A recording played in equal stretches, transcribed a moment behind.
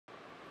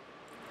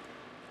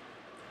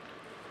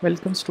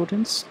Welcome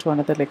students to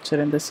another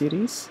lecture in the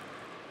series.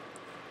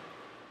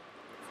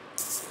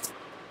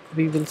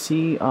 We will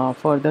see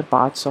further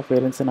parts of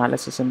variance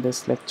analysis in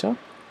this lecture.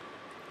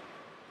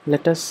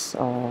 Let us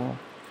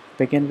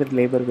begin with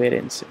labor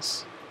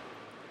variances.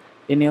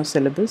 In your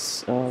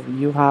syllabus,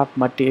 you have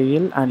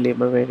material and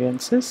labor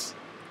variances.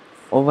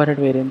 Overhead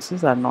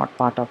variances are not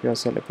part of your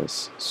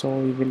syllabus, so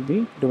we will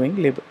be doing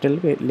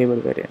labor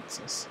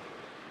variances.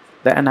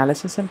 The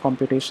analysis and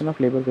computation of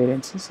labor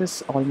variances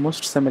is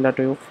almost similar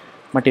to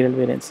material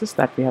variances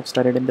that we have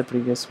studied in the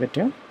previous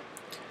video.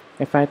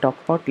 If I talk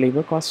about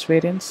labor cost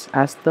variance,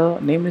 as the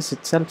name is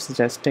itself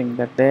suggesting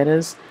that there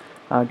is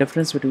a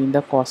difference between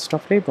the cost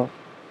of labor.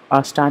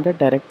 A standard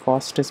direct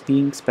cost is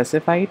being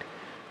specified,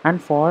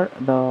 and for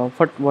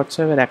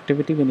whatsoever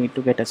activity we need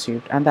to get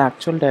achieved, and the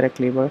actual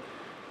direct labor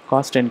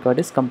cost incurred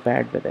is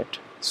compared with it.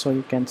 So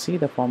you can see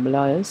the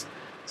formula is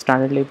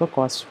standard labor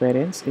cost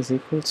variance is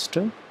equals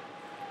to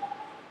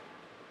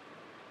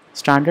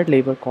standard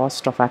labor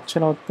cost of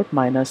actual output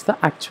minus the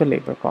actual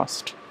labor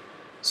cost.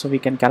 So we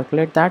can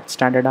calculate that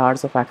standard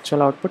hours of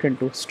actual output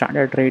into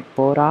standard rate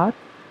per hour,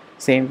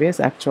 same way as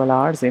actual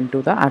hours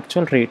into the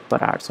actual rate per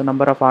hour. So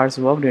number of hours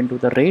worked into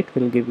the rate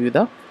will give you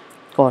the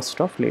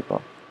cost of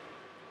labor.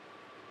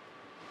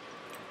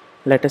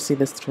 Let us see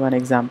this through an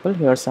example.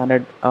 Here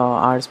standard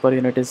hours per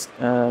unit is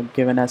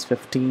given as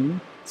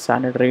 15,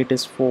 standard rate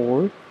is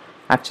 4,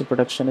 actual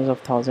production is of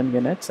 1000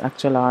 units,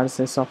 actual hours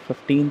is of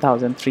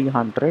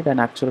 15,300 and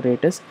actual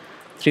rate is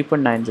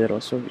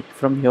 3.90. So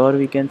from here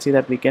we can see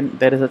that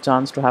there is a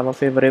chance to have a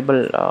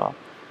favorable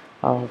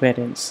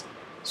variance.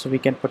 So we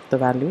can put the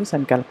values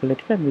and calculate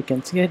it, and we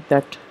can see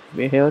that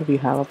here we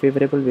have a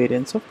favorable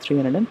variance of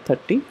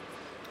 330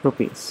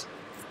 rupees.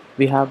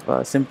 We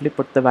have simply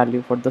put the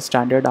value for the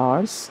standard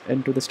hours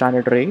into the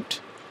standard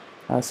rate,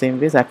 same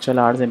way as actual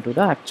hours into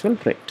the actual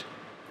rate.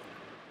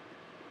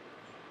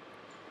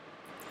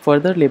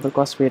 Further, labor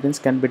cost variance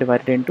can be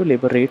divided into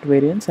labor rate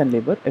variance and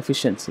labor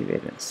efficiency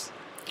variance.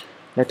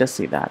 Let us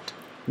see that.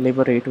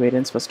 Labor rate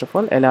variance, first of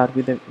all,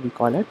 LRV we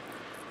call it.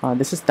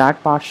 This is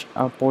that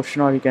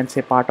portion, or you can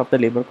say part of the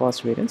labor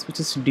cost variance, which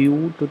is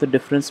due to the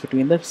difference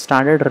between the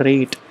standard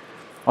rate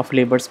of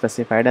labor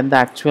specified and the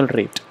actual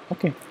rate.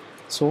 Okay,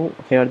 so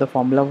here the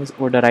formula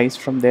would arise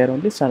from there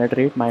only, standard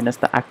rate minus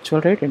the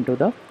actual rate into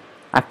the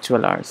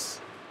actual hours.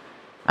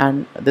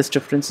 And this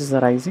difference is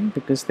arising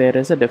because there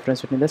is a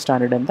difference between the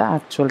standard and the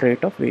actual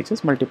rate of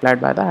wages multiplied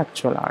by the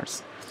actual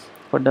hours.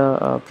 For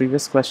the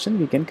previous question,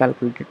 we can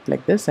calculate it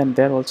like this, and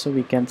there also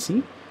we can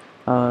see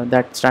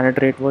that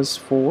standard rate was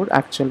 4,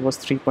 actual was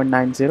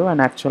 3.90,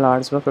 and actual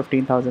hours were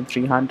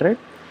 15,300.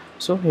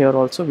 So here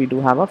also we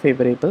do have a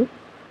favorable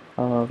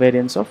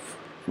variance of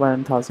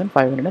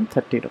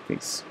 1,530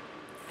 rupees.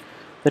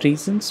 The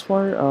reasons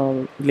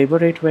for labor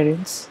rate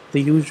variance,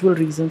 the usual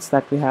reasons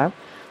that we have: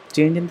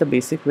 change in the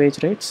basic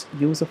wage rates,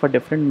 use of a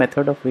different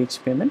method of wage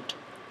payment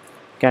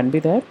can be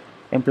there,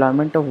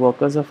 employment of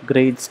workers of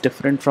grades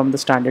different from the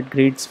standard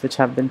grades which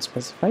have been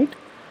specified,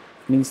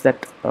 means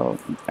that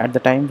at the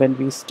time when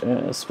we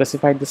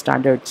specified the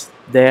standards,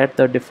 there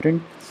the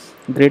different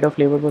grade of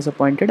labor was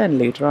appointed, and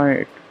later on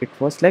it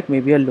was like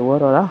maybe a lower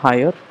or a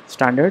higher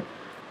standard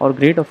or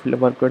grade of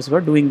workers were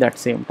doing that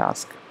same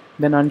task.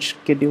 Then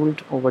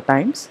unscheduled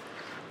overtimes,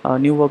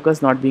 new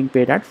workers not being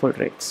paid at full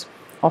rates.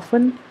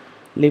 Often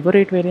labor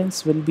rate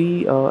variance will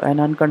be an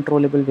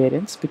uncontrollable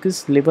variance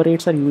because labor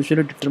rates are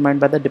usually determined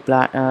by the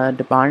demand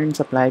and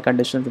supply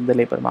conditions in the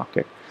labor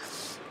market,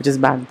 which is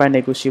backed by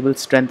negotiable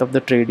strength of the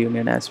trade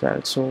union as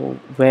well. So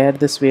where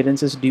this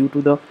variance is due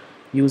to the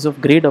use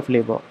of grade of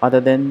labor other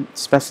than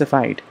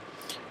specified,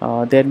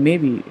 there may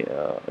be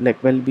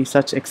will be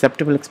such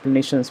acceptable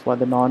explanations for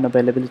the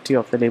non-availability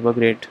of the labor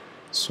grade.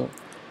 So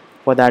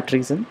for that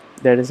reason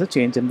there is a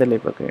change in the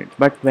labor grade.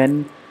 But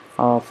when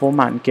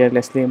foreman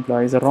carelessly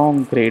employs a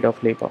wrong grade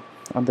of labor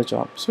on the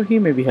job, so he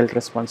may be held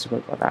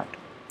responsible for that.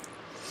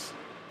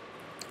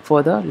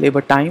 Further,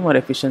 labor time or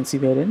efficiency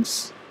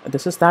variance,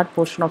 this is that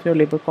portion of your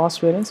labor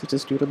cost variance which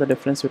is due to the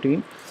difference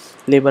between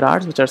labor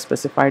hours which are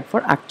specified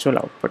for actual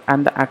output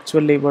and the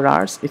actual labor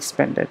hours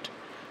expended.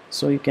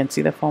 So you can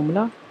see the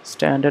formula: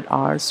 standard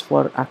hours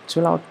for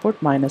actual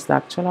output minus the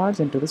actual hours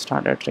into the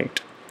standard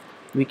rate.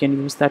 We can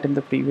use that in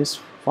the previous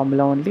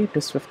formula only. It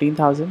is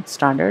 15,000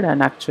 standard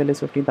and actual is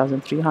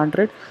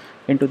 15,300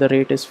 into the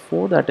rate is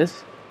 4. That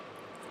is,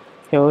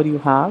 here you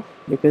have,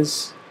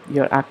 because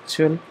your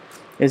actual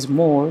is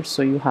more,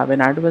 so you have an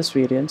adverse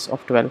variance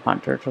of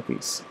 1200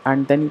 rupees.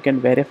 And then you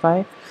can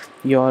verify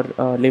your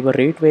labor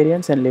rate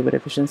variance and labor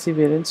efficiency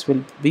variance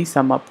will be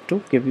sum up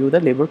to give you the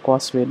labor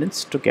cost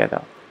variance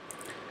together.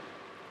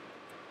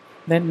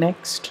 Then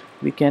next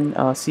we can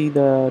see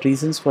the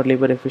reasons for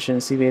labor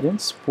efficiency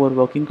variance. Poor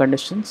working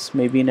conditions,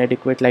 maybe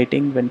inadequate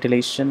lighting,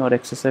 ventilation or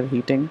excessive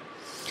heating.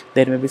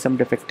 There may be some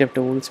defective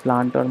tools,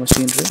 plant or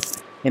machinery.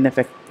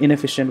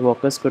 Inefficient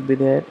workers could be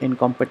there,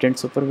 incompetent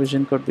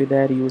supervision could be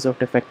there, use of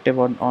defective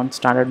or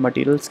non-standard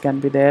materials can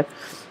be there,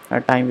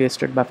 time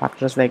wasted by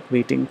factors like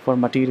waiting for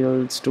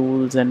materials,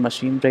 tools and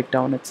machine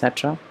breakdown,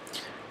 etc.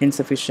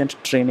 Insufficient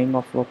training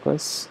of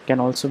workers can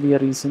also be a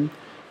reason.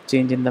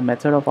 Change in the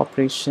method of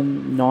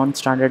operation,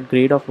 non-standard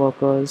grade of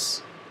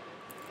workers.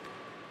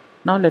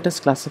 Now let us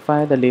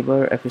classify the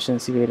labor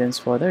efficiency variance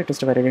further. It is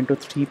divided into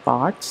three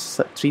parts,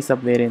 three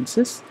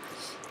sub-variances: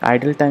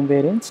 idle time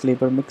variance,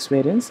 labor mix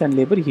variance, and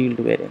labor yield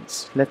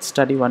variance. Let's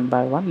study one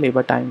by one.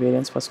 Labor time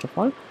variance first of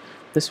all.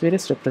 This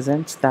variance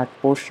represents that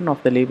portion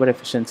of the labor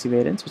efficiency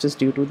variance which is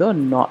due to the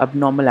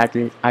abnormal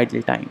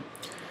idle time,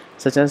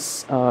 such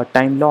as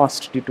time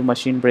lost due to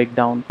machine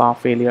breakdown, power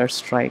failure,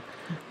 strike.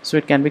 So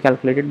it can be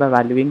calculated by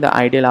valuing the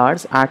idle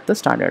hours at the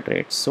standard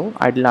rate. So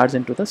idle hours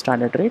into the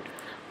standard rate.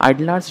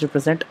 Idle hours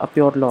represent a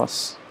pure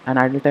loss, and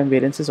idle time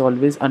variance is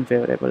always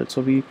unfavorable.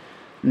 So we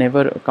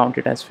never count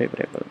it as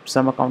favorable.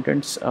 Some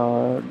accountants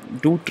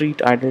do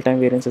treat idle time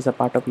variance as a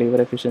part of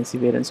labor efficiency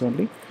variance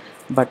only,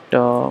 but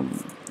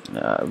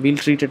we'll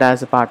treat it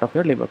as a part of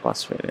your labor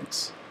cost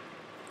variance.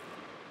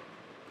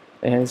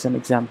 Here is an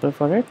example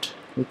for it.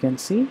 You can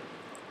see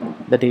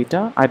the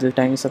data. Idle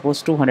time is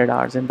suppose 200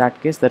 hours. In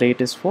that case, the rate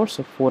is 4,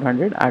 so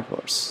 400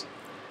 adverse.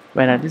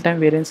 When idle time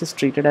variance is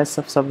treated as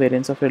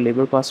sub-variance of your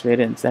labor cost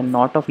variance and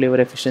not of labor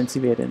efficiency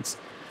variance,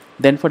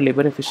 then for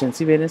labor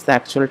efficiency variance, the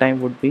actual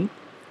time would be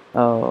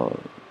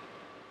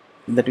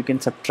that you can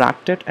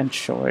subtract it and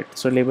show it.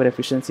 So labor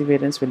efficiency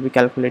variance will be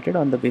calculated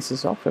on the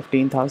basis of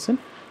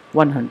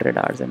 15,100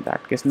 hours in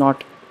that case,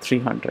 not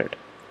 300.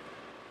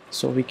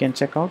 So we can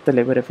check out the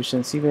labor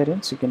efficiency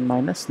variance. You can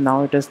minus.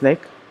 Now it is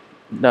like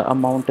the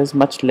amount is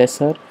much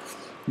lesser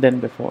than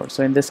before.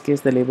 So in this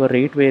case, the labor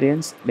rate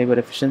variance, labor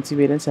efficiency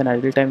variance, and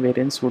idle time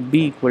variance would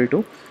be equal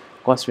to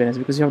cost variance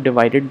because you have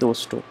divided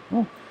those two.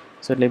 Oh.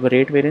 So labor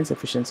rate variance,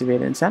 efficiency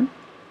variance, and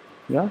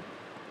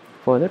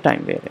for the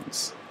time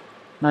variance.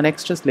 Now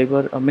next is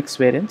labor mix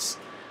variance,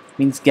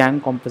 means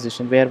gang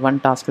composition, where one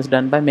task is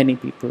done by many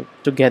people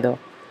together.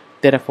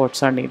 Their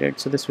efforts are needed.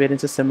 So this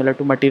variance is similar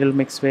to material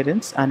mix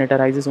variance, and it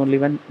arises only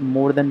when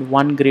more than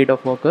one grade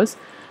of workers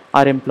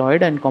are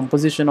employed and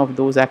composition of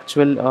those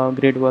actual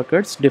grade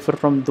workers differ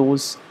from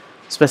those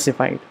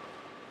specified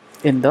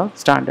in the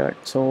standard.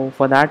 So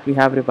for that we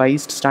have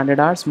revised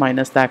standard hours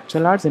minus the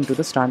actual hours into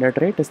the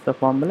standard rate is the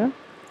formula.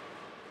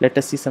 Let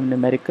us see some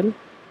numerical.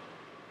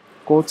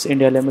 Quotes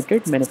India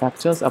Limited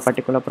manufactures a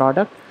particular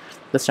product.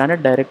 The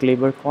standard direct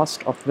labor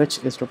cost of which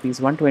is rupees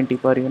 120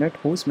 per unit,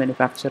 whose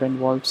manufacture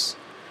involves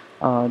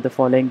the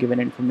following given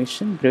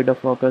information. Grade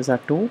of workers are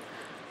 2,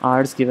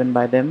 hours given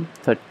by them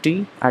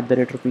 30 at the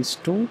rate rupees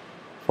 2.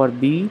 For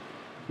B,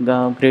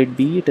 grade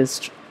B, it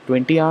is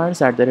 20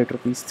 hours at the rate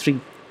rupees 3.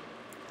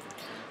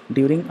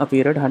 During a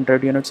period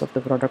 100 units of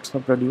the products were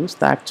produced.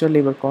 The actual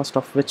labor cost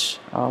of which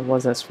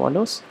was as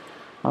follows.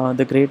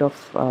 The grade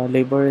of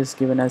labor is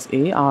given as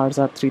A, hours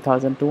are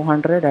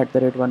 3200 at the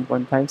rate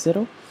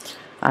 1.50,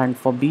 and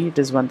for B it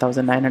is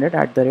 1900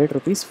 at the rate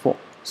rupees 4.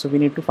 So we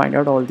need to find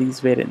out all these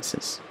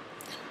variances.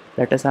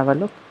 Let us have a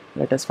look.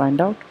 Let us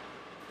find out.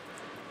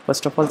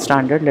 First of all,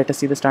 standard. Let us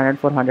see the standard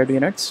for 100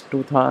 units.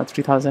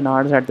 3000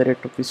 hours at the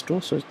rate rupees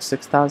 2, so it's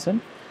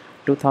 6000.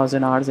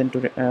 2000 hours into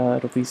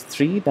rupees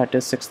 3, that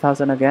is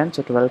 6000 again,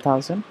 so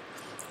 12,000.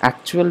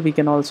 Actual we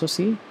can also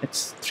see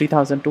it's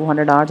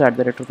 3200 hours at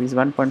the rate rupees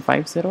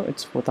 1.50,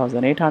 it's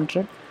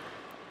 4800.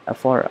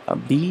 For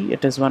B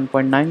it is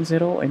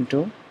 1.90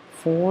 into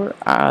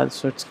 4,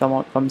 so it's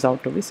comes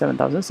out to be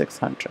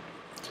 7600.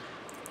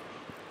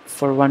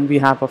 For one we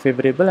have a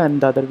favorable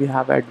and the other we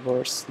have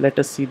adverse. Let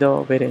us see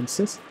the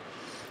variances.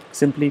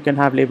 Simply you can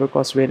have labor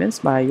cost variance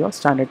by your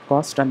standard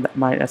cost and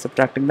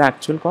subtracting the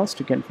actual cost.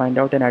 You can find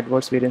out an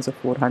adverse variance of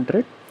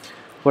 400.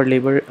 For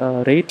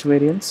labor rate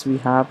variance, we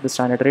have the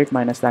standard rate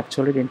minus the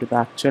actual rate into the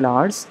actual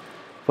hours.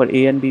 For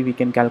A and B we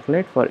can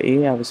calculate. For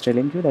A, I was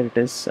telling you that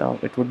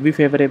it would be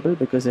favorable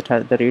because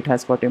the rate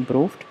has got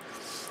improved,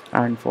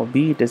 and for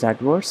B it is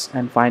adverse.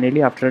 And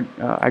finally, after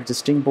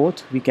adjusting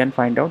both, we can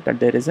find out that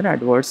there is an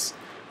adverse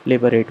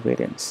labor rate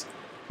variance.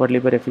 For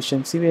labor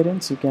efficiency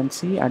variance, you can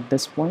see at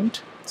this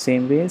point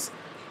same ways.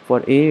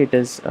 For A it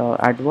is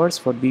adverse,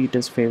 for B it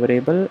is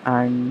favorable,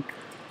 and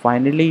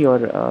finally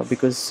your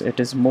because it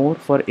is more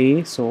for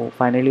A, so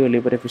finally your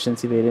labor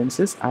efficiency variance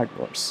is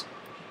adverse.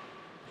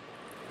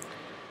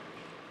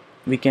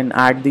 We can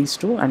add these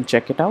two and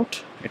check it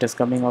out. It is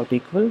coming out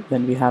equal.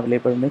 Then we have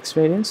labor mix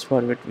variance,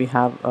 for which we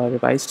have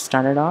revised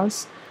standard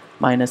hours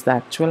minus the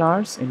actual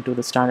hours into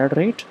the standard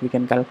rate. We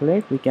can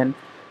calculate. We can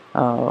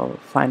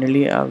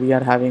finally we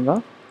are having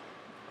a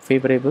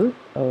favorable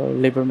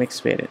labor mix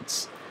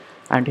variance.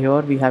 And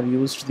here we have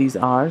used these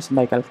hours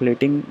by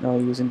calculating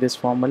using this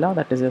formula,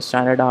 that is the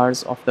standard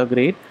hours of the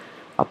grade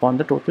upon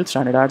the total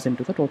standard hours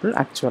into the total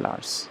actual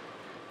hours.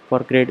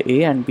 For grade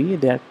A and B,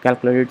 they are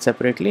calculated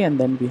separately, and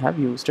then we have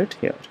used it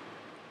here.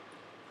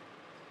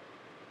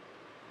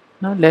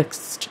 Now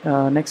next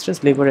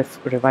is labor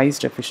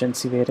revised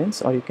efficiency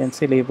variance, or you can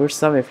say labor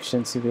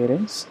sub-efficiency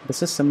variance.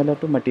 This is similar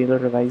to material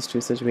revised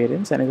usage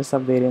variance and is a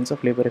sub-variance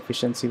of labor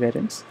efficiency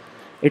variance.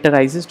 It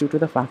arises due to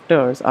the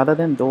factors other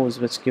than those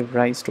which give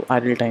rise to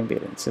idle time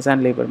variances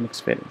and labor mix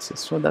variances.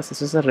 So thus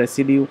this is a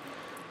residue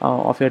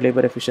of your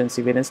labor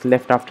efficiency variance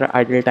left after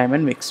idle time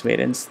and mixed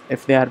variance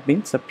if they are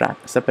being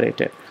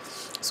separated.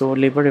 So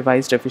labor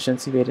revised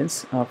efficiency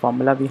variance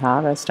formula we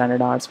have as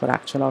standard hours for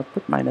actual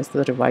output minus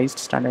the revised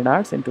standard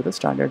hours into the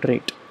standard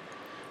rate.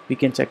 We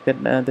can check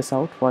this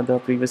out for the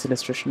previous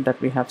illustration that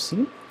we have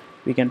seen.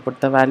 We can put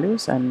the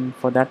values, and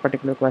for that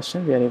particular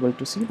question we are able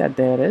to see that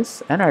there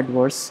is an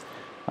adverse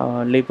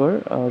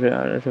labor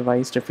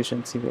revised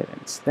efficiency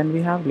variance. Then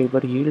we have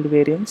labor yield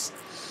variance.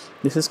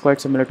 This is quite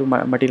similar to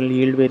material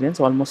yield variance,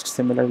 almost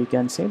similar we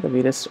can say. The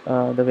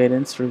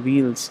variance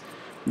reveals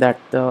that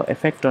the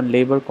effect on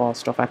labor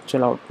cost of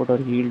actual output or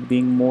yield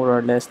being more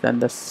or less than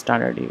the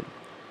standard yield.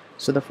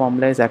 So the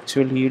formula is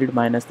actual yield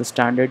minus the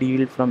standard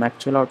yield from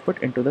actual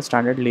output into the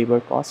standard labor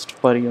cost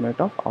per unit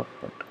of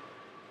output.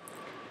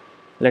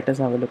 Let us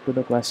have a look to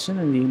the question,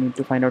 and we need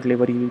to find out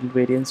labor yield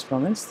variance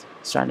from it.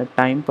 Standard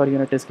time per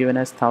unit is given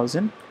as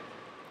 1000.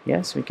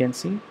 Yes, we can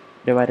see,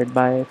 divided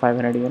by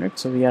 500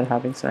 units. So we are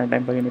having standard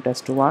time per unit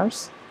as 2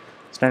 hours.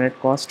 Standard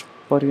cost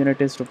per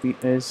unit is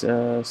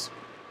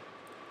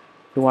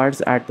 2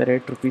 hours at the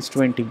rate rupees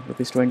 20.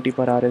 Rupees 20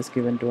 per hour is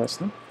given to us,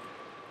 no?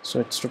 So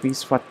it's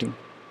rupees 40.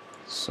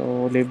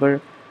 So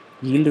labor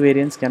yield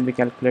variance can be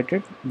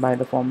calculated by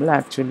the formula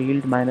actual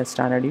yield minus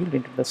standard yield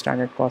into the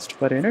standard cost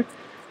per unit.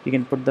 You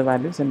can put the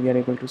values and we are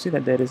able to see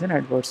that there is an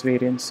adverse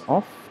variance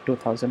of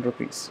 2000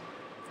 rupees.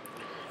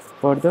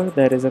 Further,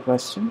 there is a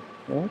question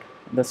here.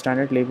 The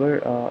standard labor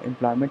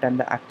employment and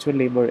the actual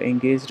labor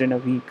engaged in a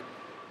week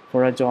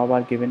for a job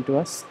are given to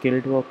us: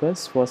 skilled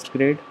workers, first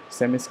grade,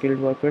 semi-skilled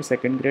workers,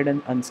 second grade,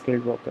 and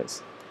unskilled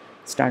workers.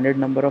 Standard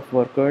number of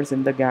workers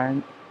in the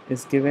gang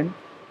is given.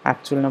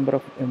 Actual number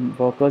of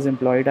workers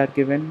employed are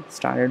given.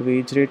 Standard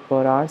wage rate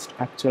per hour,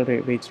 actual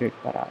wage rate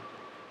per hour.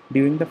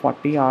 During the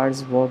 40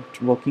 hours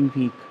working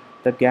week,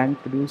 the gang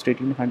produced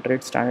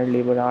 1800 standard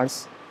labor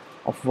hours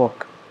of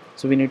work.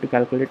 So we need to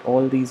calculate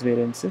all these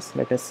variances.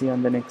 Let us see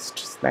on the next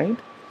slide.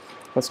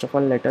 First of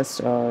all, let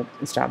us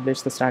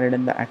establish the standard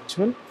and the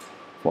actual.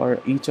 For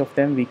each of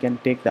them, we can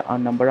take the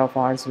number of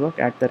hours worked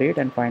at the rate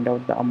and find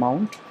out the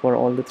amount for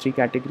all the three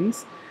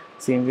categories.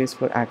 Same ways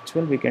for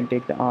actual, we can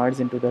take the hours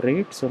into the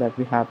rate so that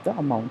we have the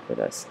amount with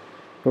us.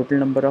 Total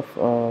number of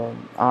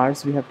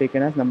hours we have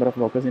taken as number of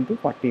workers into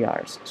 40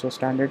 hours. So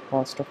standard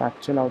cost of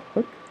actual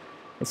output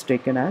is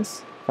taken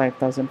as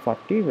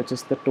 5040, which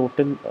is the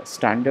total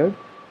standard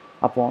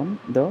upon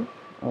the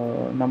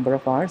number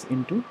of hours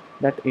into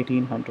that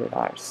 1800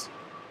 hours.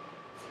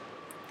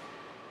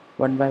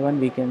 One by one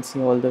we can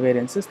see all the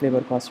variances.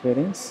 Labor cost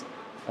variance,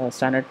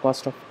 standard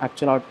cost of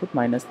actual output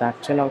minus the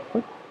actual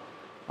output.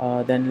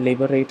 Then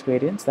labor rate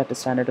variance, that is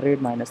standard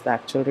rate minus the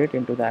actual rate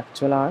into the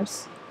actual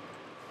hours.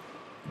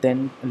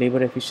 Then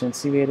labor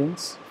efficiency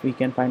variance, we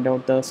can find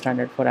out the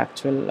standard for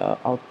actual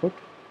output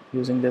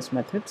using this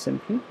method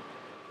simply,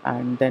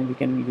 and then we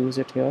can use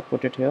it here,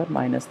 put it here,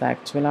 minus the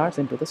actual hours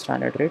into the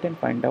standard rate and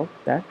find out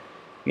that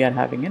we are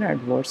having an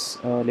adverse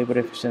labor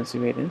efficiency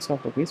variance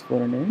of rupees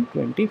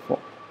 424.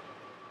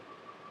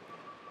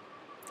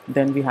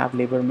 Then we have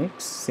labor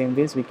mix. Same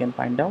ways we can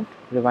find out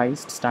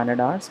revised standard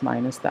hours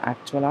minus the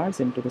actual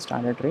hours into the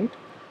standard rate.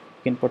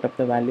 You can put up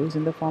the values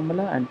in the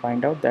formula and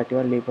find out that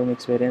your labor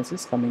mix variance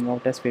is coming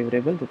out as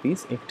favorable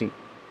rupees 80.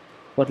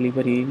 For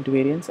labor yield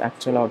variance,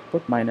 actual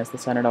output minus the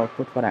standard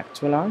output for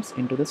actual hours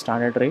into the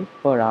standard rate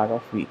per hour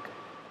of week.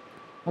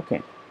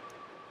 Okay,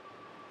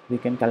 we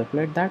can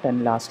calculate that,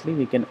 and lastly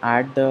we can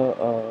add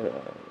the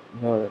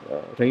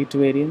rate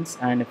variance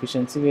and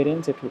efficiency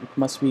variance. It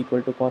must be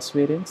equal to cost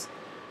variance.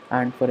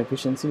 And for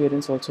efficiency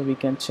variance also we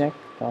can check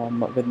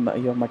with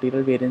your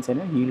material variance and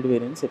your yield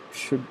variance, it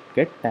should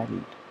get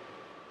tallied.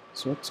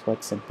 So it's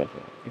quite simple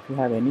here. If you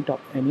have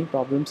any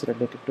problems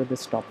related to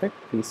this topic,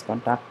 please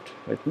contact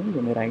with me.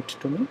 You may write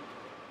to me.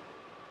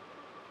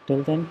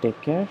 Till then,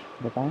 take care.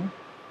 Bye bye.